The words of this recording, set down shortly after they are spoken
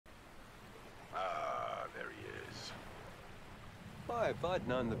if I'd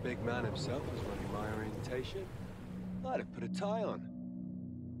known the big man himself was running my orientation, I'd have put a tie on.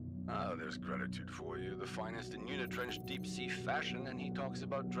 Ah, there's gratitude for you. The finest in unit-trench deep-sea fashion, and he talks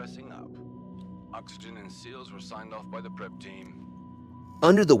about dressing up. Oxygen and seals were signed off by the prep team.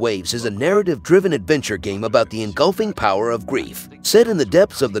 Under the Waves is a narrative-driven adventure game about the engulfing power of grief. Set in the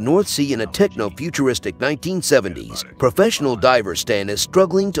depths of the North Sea in a techno-futuristic 1970s, professional diver Stan is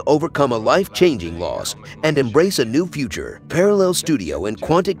struggling to overcome a life-changing loss and embrace a new future. Parallel Studio and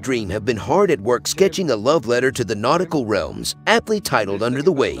Quantic Dream have been hard at work sketching a love letter to the nautical realms, aptly titled Under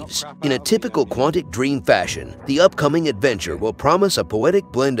the Waves. In a typical Quantic Dream fashion, the upcoming adventure will promise a poetic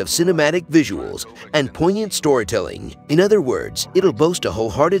blend of cinematic visuals and poignant storytelling. In other words, it'll boast a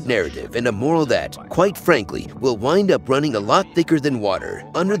wholehearted narrative and a moral that, quite frankly, will wind up running a lot thicker than water.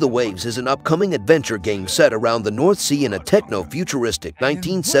 Under the Waves is an upcoming adventure game set around the North Sea in a techno-futuristic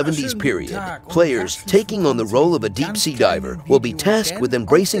 1970s period. Players, taking on the role of a deep-sea diver, will be tasked with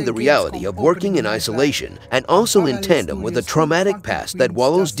embracing the reality of working in isolation and also in tandem with a traumatic past that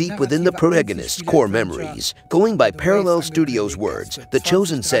wallows deep within the protagonist's core memories. Going by Parallel Studios' words, the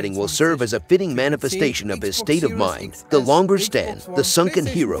chosen setting will serve as a fitting manifestation of his state of mind. The longer Stan, the sunken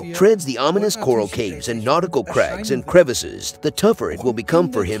hero, treads the ominous coral caves and nautical crags and crevices, the tougher it will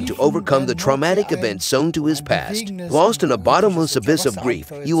become for him to overcome the traumatic events sown to his past. Lost in a bottomless abyss of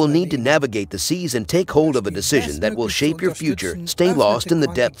grief, you will need to navigate the seas and take hold of a decision that will shape your future, stay lost in the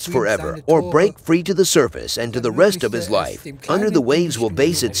depths forever, or break free to the surface and to the rest of his life. Under the Waves will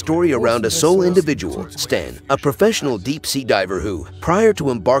base its story around a sole individual, Stan, a professional deep-sea diver who, prior to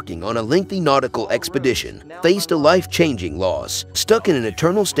embarking on a lengthy nautical expedition, faced a life-changing loss. Stuck in an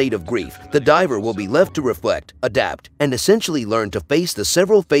eternal state of grief, the diver will be left to reflect, adapt, and essentially learn to face the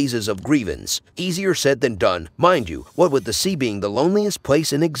several phases of grievance. Easier said than done, mind you, what with the sea being the loneliest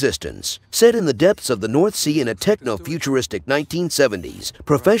place in existence. Set in the depths of the North Sea in a techno-futuristic 1970s,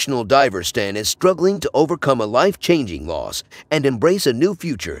 professional diver Stan is struggling to overcome a life-changing loss and embrace a new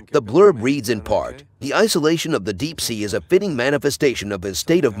future. The blurb reads in part, "The isolation of the deep sea is a fitting manifestation of his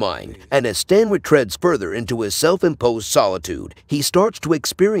state of mind, and as Stan retreads further into his self-imposed solitude, he starts to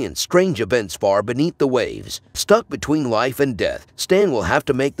experience strange events far beneath the waves. Stuck between life and death, Stan will have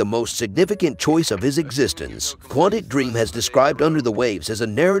to make the most significant choice of his existence." Quantic Dream has described Under the Waves as a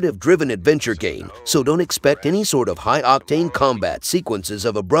narrative-driven adventure game, so don't expect any sort of high-octane combat sequences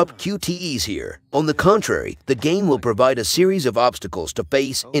of abrupt QTEs here. On the contrary, the game will provide a series of obstacles to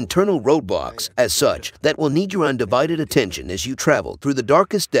face, internal roadblocks, as such, that will need your undivided attention as you travel through the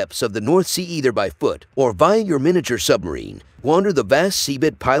darkest depths of the North Sea either by foot or via your miniature submarine. Wander the vast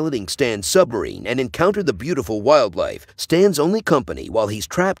seabed piloting Stan's submarine and encounter the beautiful wildlife, Stan's only company while he's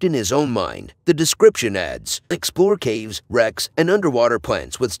trapped in his own mind. The description adds, explore caves, wrecks, and underwater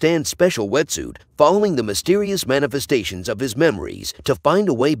plants with Stan's special wetsuit, following the mysterious manifestations of his memories to find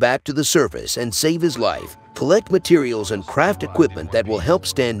a way back to the surface and save his life. Collect materials and craft equipment that will help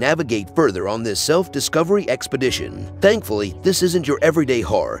Stan navigate further on this self-discovery expedition. Thankfully, this isn't your everyday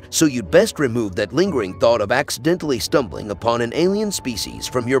horror, so you'd best remove that lingering thought of accidentally stumbling upon an alien species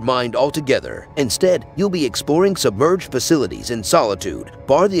from your mind altogether. Instead, you'll be exploring submerged facilities in solitude,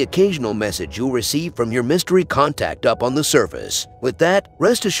 bar the occasional message you'll receive from your mystery contact up on the surface. With that,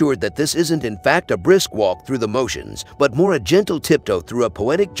 rest assured that this isn't in fact a brisk walk through the motions, but more a gentle tiptoe through a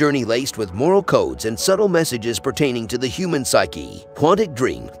poetic journey laced with moral codes and subtle messages pertaining to the human psyche. Quantic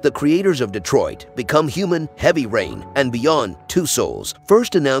Dream, the creators of Detroit, Become Human, Heavy Rain, and Beyond, Two Souls,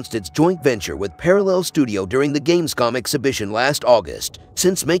 first announced its joint venture with Parallel Studio during the Gamescom exhibition last August.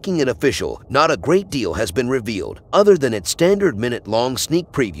 Since making it official, not a great deal has been revealed, other than its standard minute-long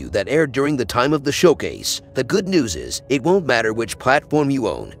sneak preview that aired during the time of the showcase. The good news is, it won't matter which platform you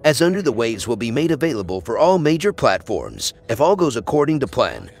own, as Under the Waves will be made available for all major platforms. If all goes according to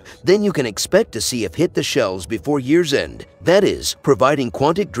plan, then you can expect to see it hit the shelves before year's end. That is, providing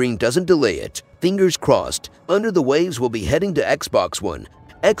Quantic Dream doesn't delay it. Fingers crossed, Under the Waves will be heading to Xbox One,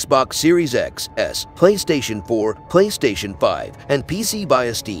 Xbox Series X, S, PlayStation 4, PlayStation 5, and PC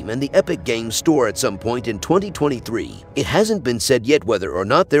via Steam and the Epic Games Store at some point in 2023. It hasn't been said yet whether or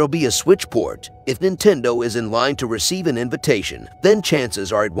not there'll be a Switch port. If Nintendo is in line to receive an invitation, then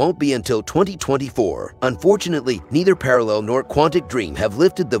chances are it won't be until 2024. Unfortunately, neither Parallel nor Quantic Dream have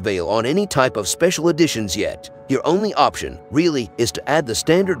lifted the veil on any type of special editions yet. Your only option, really, is to add the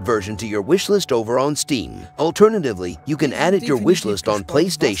standard version to your wishlist over on Steam. Alternatively, you can add it to your wishlist on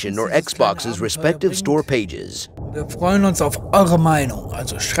PlayStation or Xbox's respective store pages. Wir freuen uns auf eure Meinung,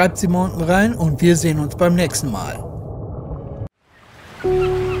 also schreibt sie mal unten rein und wir sehen uns beim nächsten Mal.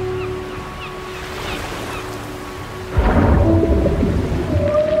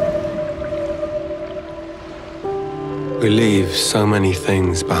 We leave so many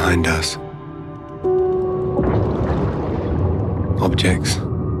things behind us. Objects,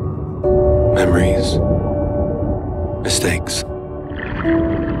 memories, mistakes.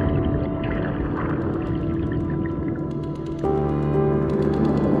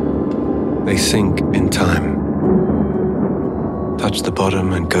 They sink in time, touch the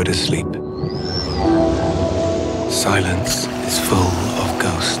bottom and go to sleep. Silence is full of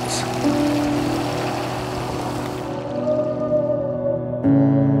ghosts.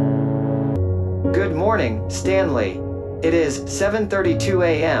 Good morning, Stanley. It is 7:32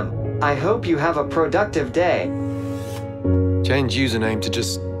 a.m. I hope you have a productive day. Change username to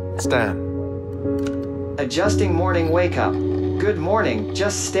just Stan. Adjusting morning wake-up. Good morning,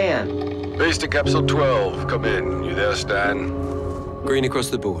 just Stan. Base to Capsule 12. Come in. You there, Stan? Green across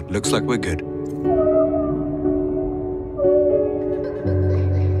the board. Looks like we're good.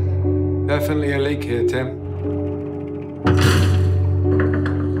 Definitely a leak here, Tim.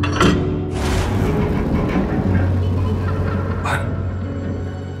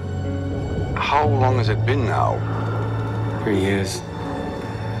 How long has it been now? 3 years,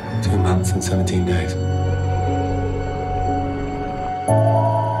 2 months and 17 days.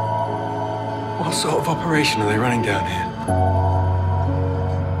 What sort of operation are they running down here?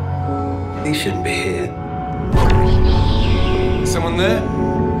 These shouldn't be here. Someone there?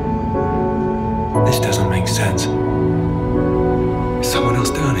 This doesn't make sense.